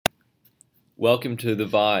Welcome to The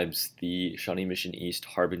Vibes, the Shawnee Mission East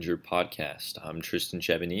Harbinger podcast. I'm Tristan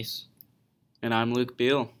Chabanis. And I'm Luke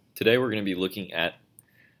Beil. Today we're going to be looking at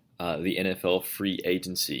the NFL free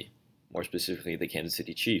agency, more specifically the Kansas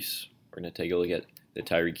City Cheifs. We're going to take a look at the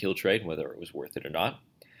Tyreek Hill trade, whether it was worth it or not,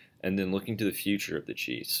 and then looking to the future of the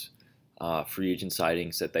Chiefs, free agent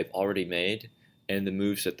sightings that they've already made, and the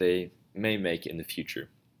moves that they may make in the future.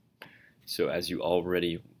 So as you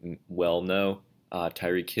already well know,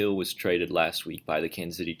 Tyreek Hill was traded last week by the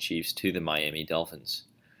Kansas City Chiefs to the Miami Dolphins.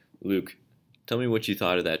 Luke, tell me what you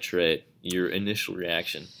thought of that trade, your initial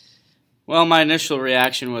reaction. Well, my initial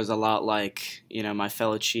reaction was a lot like, my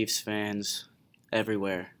fellow Chiefs fans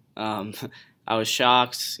everywhere. I was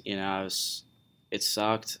shocked, it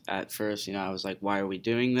sucked at first, I was like, why are we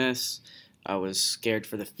doing this? I was scared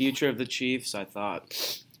for the future of the Chiefs. I thought,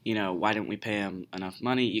 why didn't we pay him enough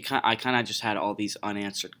money? I kind of just had all these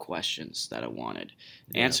unanswered questions that I wanted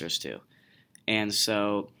answers to. And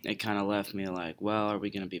so it kind of left me like, well, are we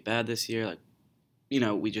going to be bad this year? Like,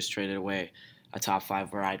 we just traded away a top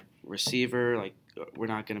 5 wide receiver. Like, we're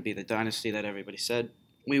not going to be the dynasty that everybody said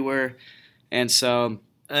we were. And so...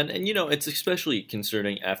 And it's especially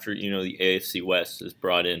concerning after, the AFC West has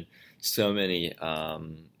brought in so many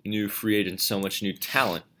new free agents, so much new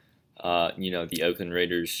talent. The Oakland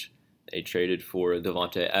Raiders, they traded for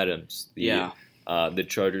Davante Adams. The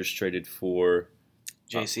Chargers traded for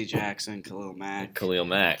J.C. Jackson, Khalil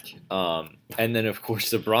Mack. And then, of course,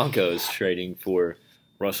 the Broncos trading for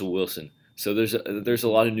Russell Wilson. So there's a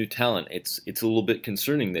lot of new talent. It's a little bit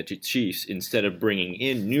concerning that the Chiefs, instead of bringing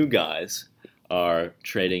in new guys, are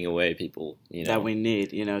trading away people that we need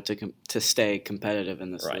to stay competitive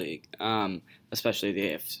in this league, especially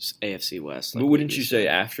the AFC West. But wouldn't you say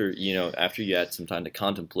after you had some time to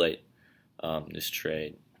contemplate this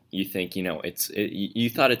trade, you think you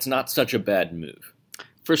thought it's not such a bad move?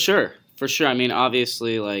 For sure. I mean,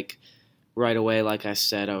 obviously, like right away, like I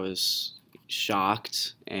said, I was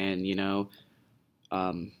shocked, and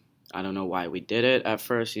I don't know why we did it at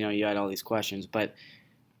first. You had all these questions, but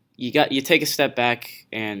you take a step back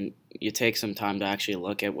and you take some time to actually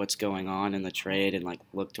look at what's going on in the trade and like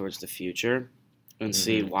look towards the future and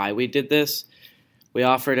see why we did this. We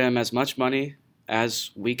offered him as much money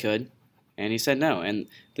as we could, and he said no. And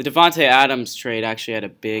the Davante Adams trade actually had a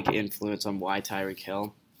big influence on why Tyreek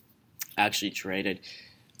Hill actually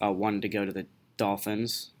wanted to go to the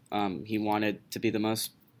Dolphins. He wanted to be the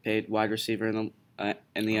most paid wide receiver in the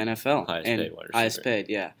NFL. Highest paid,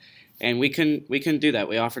 yeah. And we couldn't do that.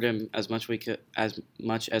 We offered him as much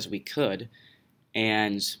as we could,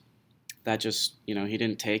 and that just he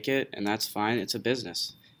didn't take it, and that's fine. It's a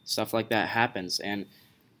business. Stuff like that happens, and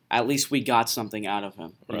at least we got something out of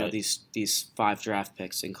him. These 5 draft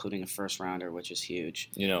picks, including a first rounder, which is huge.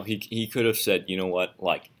 He could have said,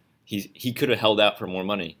 he could have held out for more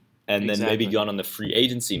money, and then maybe gone on the free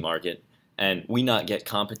agency market. And we not get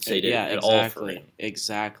compensated at all for him.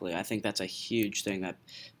 Exactly. I think that's a huge thing that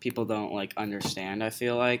people don't understand. I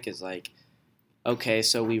feel like is okay,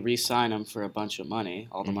 so we re-sign him for a bunch of money,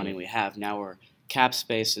 all the money we have. Now our cap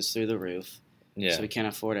space is through the roof, so we can't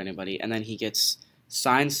afford anybody. And then he gets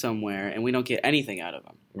signed somewhere, and we don't get anything out of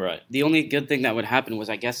him. Right. The only good thing that would happen was,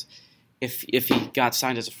 I guess, if he got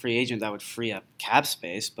signed as a free agent, that would free up cap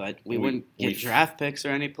space, but we wouldn't get draft picks or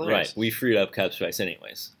any players. Right, we freed up cap space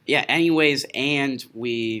anyways. Yeah, anyways, and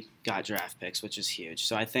we got draft picks, which is huge.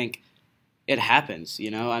 So I think it happens,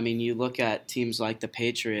 I mean, you look at teams like the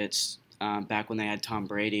Patriots, back when they had Tom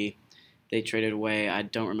Brady, they traded away, I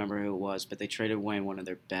don't remember who it was, but they traded away one of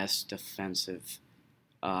their best defensive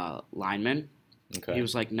linemen. Okay. He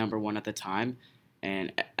was number 1 at the time.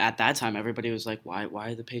 And at that time, everybody was like, why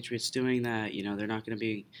are the Patriots doing that? They're not going to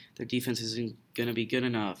be – their defense isn't going to be good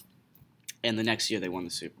enough. And the next year, they won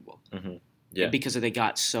the Super Bowl. Mm-hmm. Yeah. Because they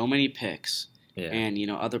got so many picks and,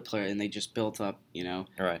 other players, and they just built up,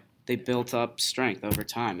 Right. They built up strength over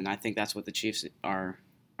time. And I think that's what the Chiefs are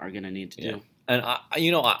going to need to do. And,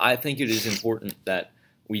 I think it is important that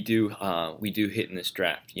we do hit in this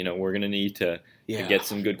draft. We're going to need to get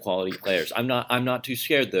some good quality players. I'm not too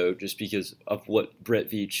scared though, just because of what Brett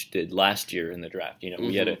Veach did last year in the draft.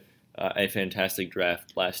 We had a fantastic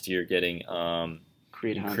draft last year, getting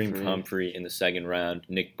Kareem Humphrey in the second round.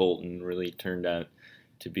 Nick Bolton really turned out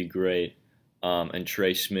to be great, and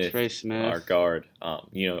Trey Smith, our guard. A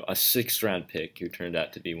 6th round pick who turned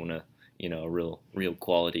out to be one of a real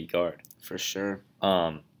quality guard for sure.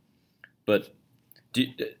 But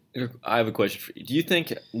I have a question for you. Do you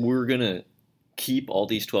think we're gonna keep all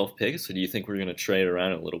these 12 picks, or do you think we're going to trade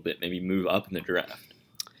around a little bit, maybe move up in the draft?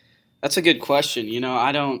 That's a good question.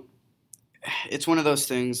 I don't – it's one of those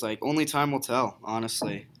things, only time will tell,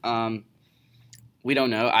 honestly. we don't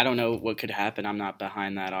know. I don't know what could happen. I'm not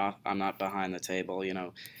behind that off. I'm not behind the table,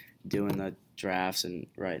 doing the drafts and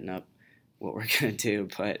writing up what we're going to do,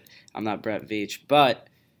 but I'm not Brett Veach. But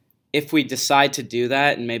if we decide to do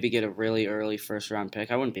that and maybe get a really early first-round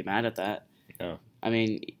pick, I wouldn't be mad at that. No. I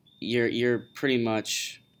mean, you're pretty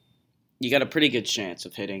much – you got a pretty good chance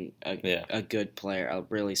of hitting a good player, a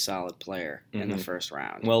really solid player in the first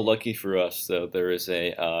round. Well, lucky for us, though, there is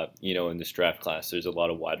in this draft class, there's a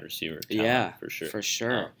lot of wide receiver talent, for sure. For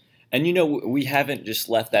sure. And, we haven't just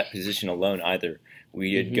left that position alone either.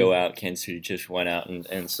 We did go out, Kansas City Cheifs went out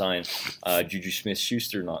and signed Juju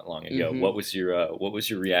Smith-Schuster not long ago. What was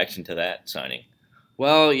your reaction to that signing?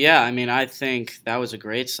 Well, yeah, I mean, I think that was a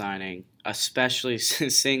great signing, especially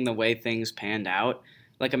seeing the way things panned out.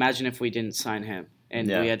 Like, imagine if we didn't sign him and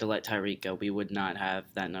we had to let Tyreek go. We would not have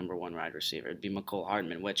that number one wide receiver. It'd be McCole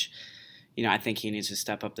Hardman, which, I think he needs to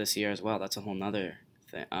step up this year as well. That's a whole nother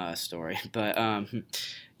story. But,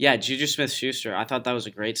 Juju Smith-Schuster, I thought that was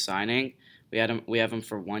a great signing. We have him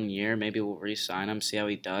for 1 year. Maybe we'll re-sign him, see how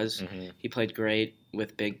he does. He played great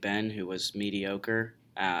with Big Ben, who was mediocre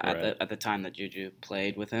at the time that Juju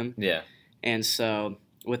played with him. Yeah. And so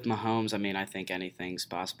with Mahomes, I mean, I think anything's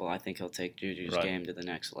possible. I think he'll take Juju's game to the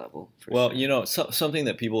next level. Well, something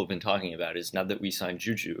that people have been talking about is now that we signed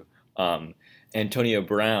Juju, Antonio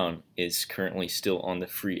Brown is currently still on the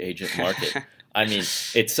free agent market. I mean,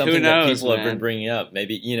 it's something that people have been bringing up.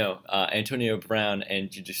 Maybe, Antonio Brown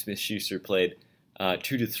and Juju Smith-Schuster played 2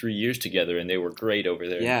 to 3 years together, and they were great over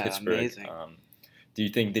there in Pittsburgh. Amazing. Do you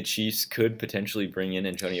think the Chiefs could potentially bring in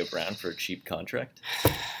Antonio Brown for a cheap contract?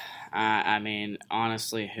 I mean,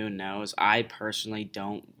 honestly, who knows? I personally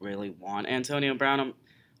don't really want Antonio Brown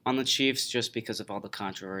on the Chiefs just because of all the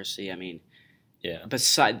controversy. I mean,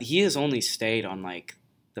 besides, he has only stayed on,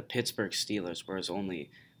 the Pittsburgh Steelers, where it's only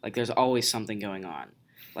 – there's always something going on.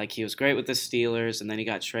 He was great with the Steelers, and then he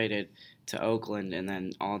got traded to Oakland, and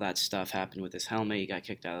then all that stuff happened with his helmet. He got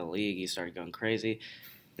kicked out of the league. He started going crazy.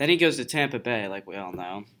 Then he goes to Tampa Bay, like we all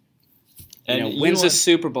know. And wins a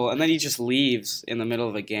Super Bowl, and then he just leaves in the middle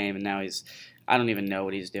of a game, and now I don't even know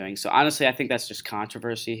what he's doing. So, honestly, I think that's just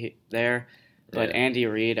controversy there. But Andy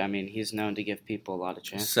Reid, I mean, he's known to give people a lot of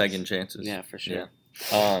chances. Second chances. Yeah, for sure.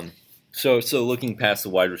 Yeah. So looking past the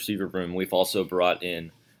wide receiver room, we've also brought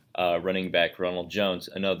in running back Ronald Jones,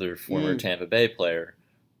 another former Tampa Bay player.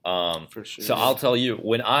 For sure. So I'll tell you,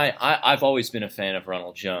 when I've always been a fan of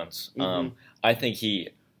Ronald Jones. I think he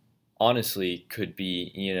honestly could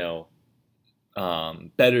be,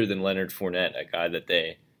 better than Leonard Fournette, a guy that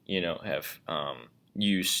they, have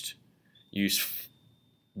used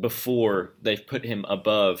before. They've put him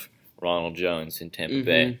above Ronald Jones in Tampa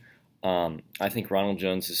Bay. I think Ronald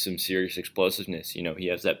Jones has some serious explosiveness. He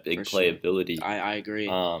has that big playability. I agree.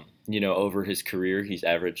 Over his career, he's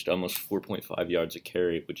averaged almost 4.5 yards a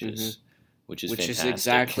carry, which is fantastic. Is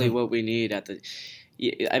exactly what we need at the.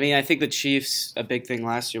 I mean, I think the Chiefs. A big thing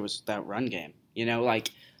last year was that run game.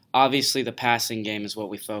 Obviously the passing game is what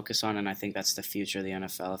we focus on, and I think that's the future of the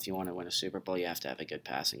NFL. If you want to win a Super Bowl, you have to have a good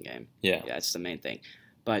passing game. Yeah, that's the main thing.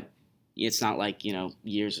 But it's not like,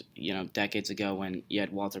 years, decades ago when you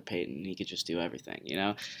had Walter Payton and he could just do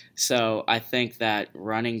everything, So I think that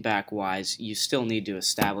running back wise, you still need to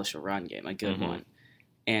establish a run game, a good one.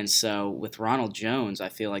 And so with Ronald Jones, I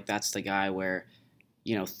feel like that's the guy where,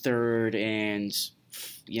 third and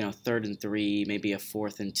 3, maybe a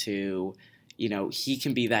 4th and 2, he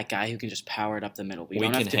can be that guy who can just power it up the middle. We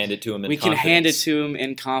can hand it to him in confidence. We can hand it to him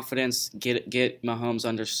in confidence, get Mahomes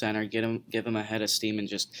under center, give him a head of steam, and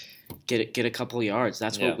just get a couple of yards.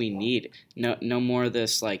 That's what we need. No more of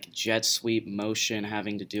this jet sweep motion,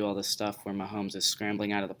 having to do all this stuff where Mahomes is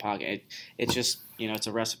scrambling out of the pocket. It's just it's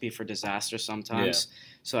a recipe for disaster sometimes. Yeah.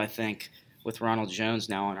 So I think with Ronald Jones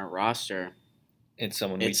now on our roster, it's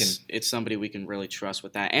somebody we can really trust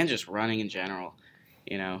with that, and just running in general.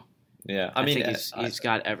 Yeah, I mean, he's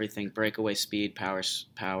got everything: breakaway speed,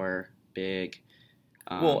 power, big.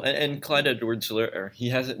 And Clyde Edwards-Helaire, he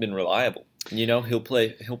hasn't been reliable. He'll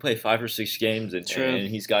play 5 or 6 games, and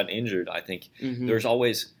he's gotten injured. I think there's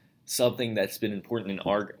always something that's been important in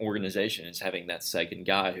our organization is having that second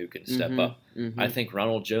guy who can step up. I think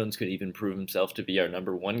Ronald Jones could even prove himself to be our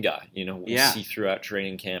number 1 guy. We'll see throughout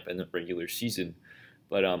training camp and the regular season.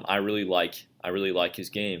 But I really like his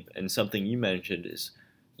game. And something you mentioned is,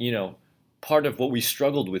 part of what we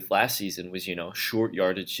struggled with last season was, short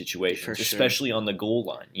yardage situations, especially on the goal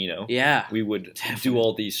line, Yeah. We would do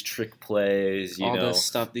all these trick plays, all this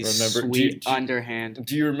stuff, sweet underhand.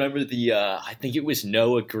 Do you remember I think it was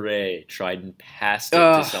Noah Gray tried and passed it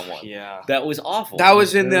to someone. Yeah. That was awful. That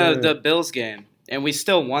was in the Bills game, and we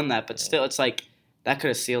still won that, but still, it's that could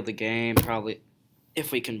have sealed the game, probably.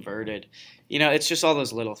 if we converted. It's just all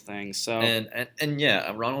those little things. So and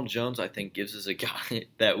yeah, Ronald Jones I think gives us a guy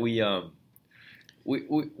that we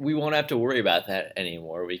won't have to worry about that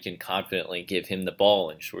anymore. We can confidently give him the ball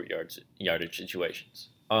in short yardage situations.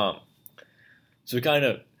 So kind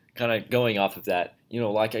of going off of that,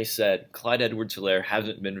 like I said, Clyde Edwards-Helaire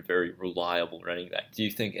hasn't been a very reliable running back. Do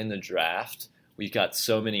you think in the draft we've got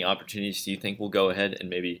so many opportunities? Do you think we'll go ahead and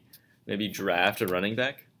maybe draft a running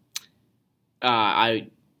back? That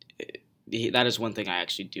is one thing I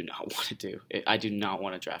actually do not want to do. I do not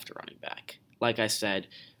want to draft a running back. Like I said,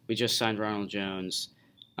 we just signed Ronald Jones,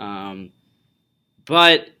 but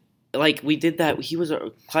we did that.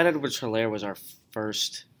 Clyde Edwards-Helaire was our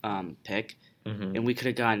first pick, and we could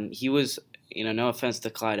have gotten. He was, no offense to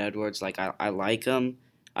Clyde Edwards, I like him,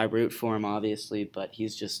 I root for him obviously, but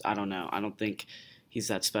he's just, I don't know. I don't think he's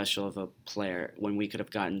that special of a player when we could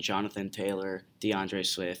have gotten Jonathan Taylor, DeAndre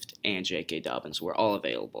Swift, and J.K. Dobbins, who are all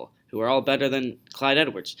available, who are all better than Clyde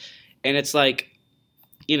Edwards. And it's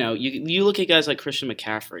you look at guys like Christian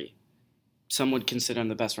McCaffrey. Some would consider him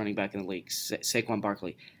the best running back in the league, Saquon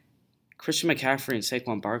Barkley. Christian McCaffrey and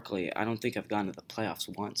Saquon Barkley, I don't think have gone to the playoffs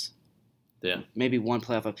once. Yeah. Maybe one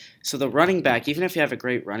playoff. So the running back, even if you have a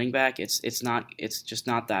great running back, it's just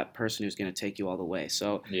not that person who's going to take you all the way.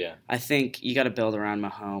 So yeah. I think you got to build around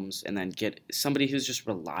Mahomes and then get somebody who's just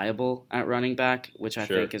reliable at running back, which I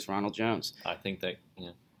think is Ronald Jones. I think that,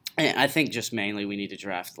 yeah. And I think just mainly we need to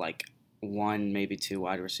draft one, maybe two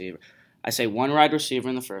wide receiver. I say one wide receiver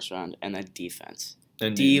in the first round and then defense.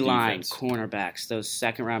 And D-line, cornerbacks, those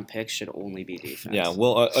second-round picks should only be defense. Yeah,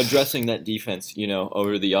 well, addressing that defense,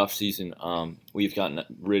 over the offseason, we've gotten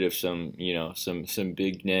rid of some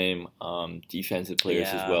big-name defensive players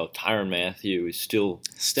as well. Tyrann Mathieu is still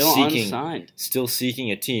unsigned. Still seeking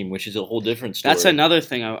a team, which is a whole different story. That's another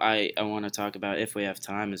thing I want to talk about if we have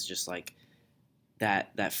time is just that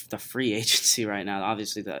the free agency right now.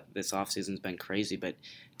 Obviously, this offseason's been crazy, but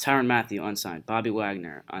Tyrann Mathieu, unsigned. Bobby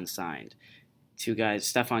Wagner, unsigned. Two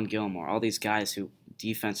guys, Stephon Gilmore, all these guys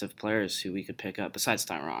defensive players who we could pick up, besides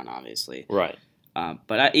Tyron, obviously. Right.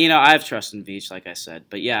 But I have trust in Veach, like I said.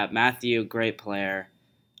 But yeah, Matthew, great player.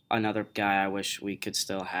 Another guy I wish we could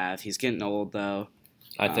still have. He's getting old though.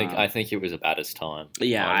 I think it was about his time.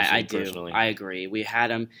 Yeah, honestly, I do. Personally. I agree. We had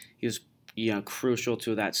him. He was crucial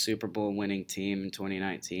to that Super Bowl winning team in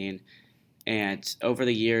 2019. And over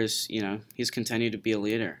the years, he's continued to be a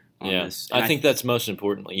leader. Yes, I think that's most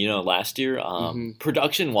importantly. Last year,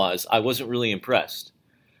 production-wise, I wasn't really impressed.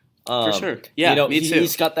 For sure. Yeah, me too.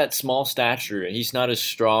 He's got that small stature, and he's not as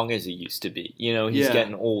strong as he used to be. He's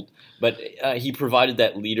getting old. But he provided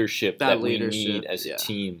that leadership that we need as a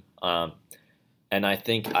team. And I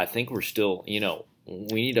think we're still,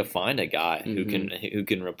 we need to find a guy who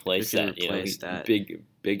can replace that.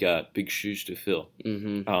 Big shoes to fill.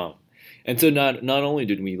 Mm-hmm. And so not only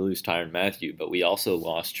did we lose Tyrann Mathieu, but we also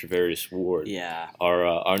lost Travarius Ward,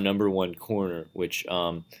 our number one corner, which,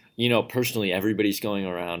 personally everybody's going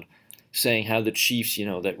around saying how the Chiefs,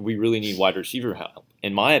 that we really need wide receiver help.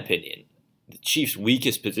 In my opinion, the Chiefs'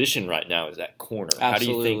 weakest position right now is that corner. Absolutely. How do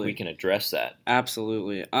you think we can address that?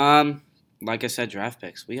 Absolutely. Like I said, draft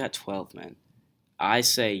picks. We got 12, man. I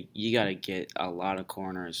say you got to get a lot of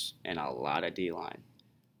corners and a lot of D-line.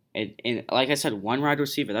 And like I said, one wide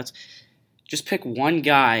receiver, just pick one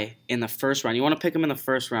guy in the first round. You want to pick him in the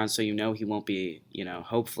first round so he won't be,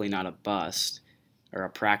 hopefully not a bust or a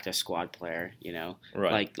practice squad player,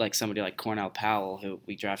 Right. Like somebody like Cornell Powell, who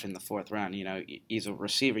we drafted in the fourth round. He's a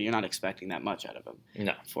receiver. You're not expecting that much out of him.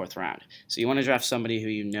 No. Fourth round. So you want to draft somebody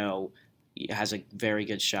who has a very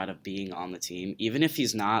good shot of being on the team, even if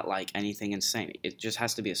he's not anything insane. It just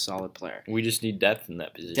has to be a solid player. We just need depth in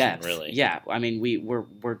that position, really. Yeah. I mean, we're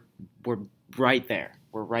right there.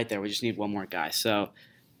 We're right there. We just need one more guy. So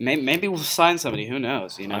maybe we'll sign somebody. Who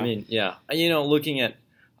knows? I mean, yeah. Looking at,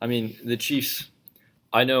 the Chiefs.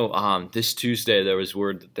 I know this Tuesday there was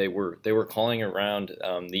word that they were calling around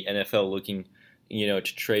the NFL looking, to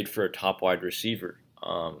trade for a top wide receiver.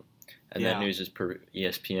 And that news is per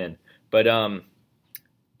ESPN. But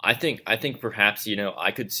I think perhaps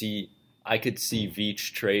I could see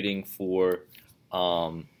Veach trading for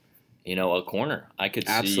a corner. I could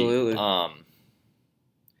absolutely see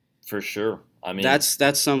for sure. I mean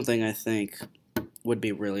that's something I think would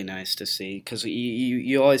be really nice to see because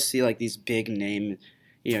you always see these big name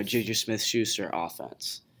Juju Smith-Schuster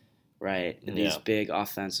offense, right? And these big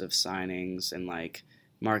offensive signings and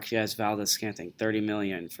Marquez Valdez-Scantling, $30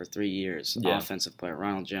 million for 3 years, offensive player.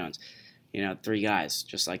 Ronald Jones, 3 guys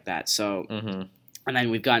just like that. So, and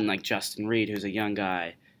then we've gotten Justin Reed, who's a young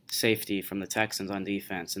guy, safety from the Texans on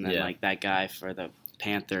defense, and then that guy for the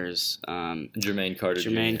Panthers. Jermaine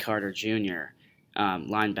Carter Jr.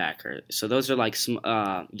 Linebacker. So those are like some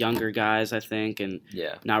younger guys, I think, and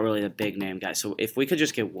not really the big name guys. So if we could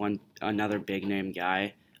just get another big name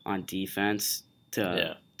guy on defense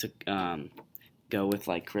to go with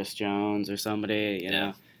like Chris Jones or somebody, you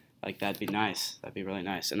know, like that'd be nice. That'd be really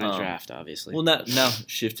nice. And then draft, obviously. Well, now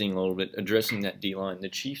shifting a little bit, addressing that D-line, the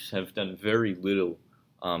Chiefs have done very little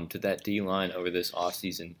to that D-line over this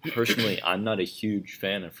offseason. Personally, I'm not a huge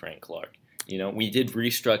fan of Frank Clark. You know, we did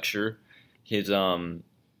restructure his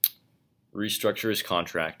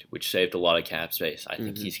contract, which saved a lot of cap space. I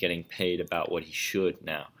think he's getting paid about what he should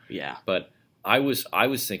now. Yeah. But I was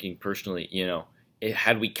thinking personally, you know,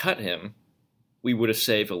 had we cut him, we would have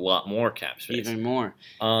saved a lot more cap space. Even more.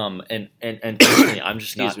 And personally, I'm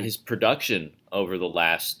just not his production over the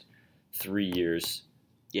last 3 years.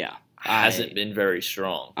 Yeah. Hasn't been very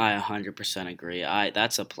strong. I 100% agree.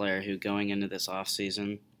 That's a player who going into this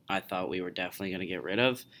offseason, I thought we were definitely going to get rid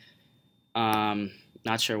of.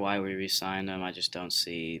 Not sure why we re-signed him. I just don't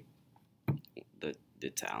see the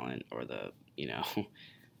talent or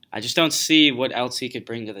I just don't see what else he could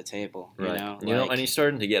bring to the table. Right. You know, and he's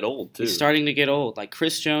starting to get old too. He's starting to get old. Like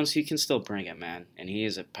Chris Jones, he can still bring it, man. And he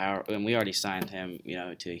is a power. And we already signed him, you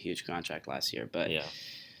know, to a huge contract last year. But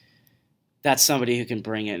that's somebody who can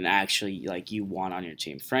bring it and actually like you want on your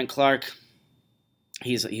team. Frank Clark,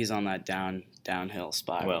 he's on that downhill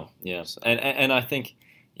spiral. Well, yeah, so. And I think,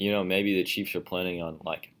 you know, maybe the Chiefs are planning on,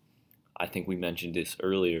 like, I think we mentioned this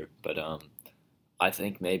earlier, but I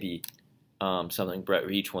think maybe something Brett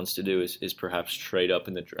Veach wants to do is perhaps trade up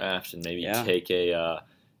in the draft and maybe take take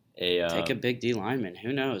a big D lineman.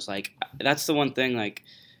 Who knows? Like, that's the one thing, like,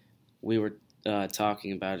 we were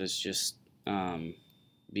talking about is just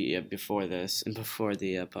before this and before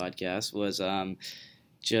the podcast was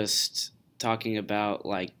just talking about,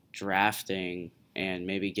 like, drafting and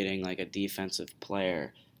maybe getting, like, a defensive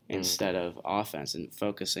player instead of offense and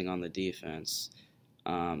focusing on the defense.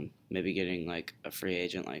 Maybe getting, like, a free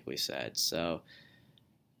agent, like we said. So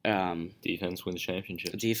defense wins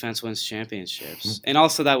championships. Defense wins championships. And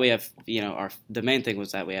also that we have, you know, the main thing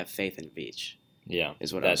was that we have faith in Veach. Yeah.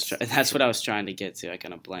 That's what I was trying to get to. I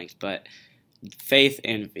kind of blanked. But faith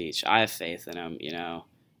in Veach. I have faith in him, you know.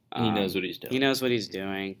 He knows what he's doing. He knows what he's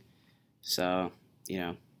doing. So, you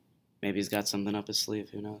know, maybe he's got something up his sleeve.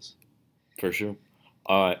 Who knows? For sure.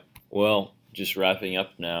 All right. Well, just wrapping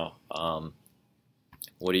up now.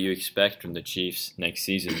 What do you expect from the Chiefs next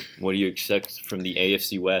season? What do you expect from the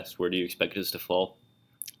AFC West? Where do you expect us to fall?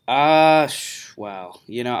 Wow.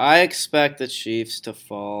 You know, I expect the Chiefs to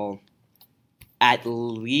fall at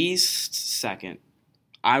least second.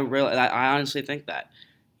 I honestly think that.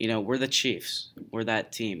 You know, we're the Chiefs. We're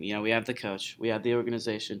that team. You know, we have the coach, we have the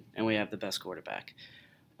organization, and we have the best quarterback.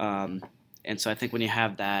 And so I think when you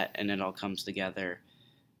have that and it all comes together,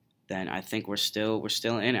 then I think we're still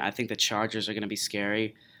in it. I think the Chargers are going to be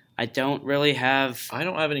scary. I don't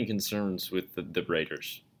have any concerns with the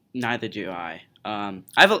Raiders. Neither do I. I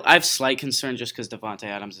have slight concern just because Devontae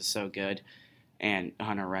Adams is so good and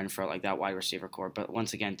Hunter Renfrow, like that wide receiver core. But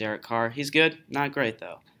once again, Derek Carr, he's good, not great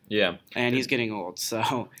though. Yeah, and he's getting old,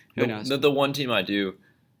 so who knows? The one team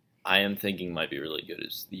I am thinking might be really good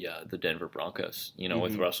is the Denver Broncos. You know,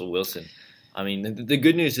 with Russell Wilson. I mean, the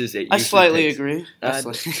good news is I slightly agree.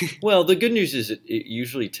 Well, the good news is it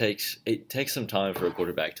usually takes some time for a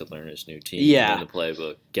quarterback to learn his new team, learn the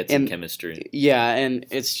playbook, get some chemistry. Yeah, and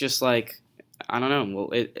it's just like, I don't know.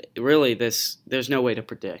 Well, there's no way to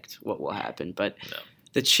predict what will happen, but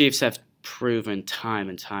the Chiefs have proven time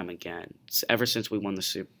and time again, ever since we won the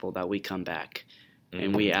Super Bowl, that we come back,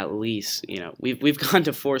 and we at least, you know, we've gone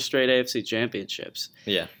to 4 straight AFC championships.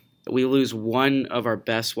 Yeah. We lose one of our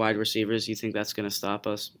best wide receivers. You think that's going to stop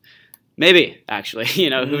us? Maybe, actually.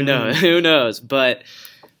 You know, who knows? Who knows? But,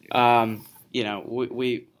 you know,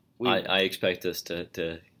 we I expect us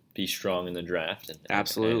to be strong in the draft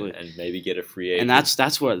absolutely, and maybe get a free agent. And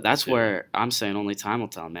that's where I'm saying only time will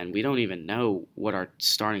tell, man. We don't even know what our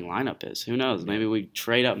starting lineup is. Who knows? Maybe we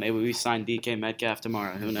trade up. Maybe we sign DK Metcalf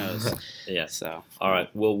tomorrow. Who knows? Yeah. So. All right.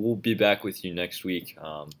 Well, we'll be back with you next week.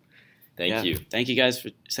 Thank you. Thank you guys.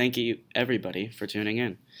 Thank you everybody for tuning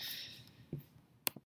in.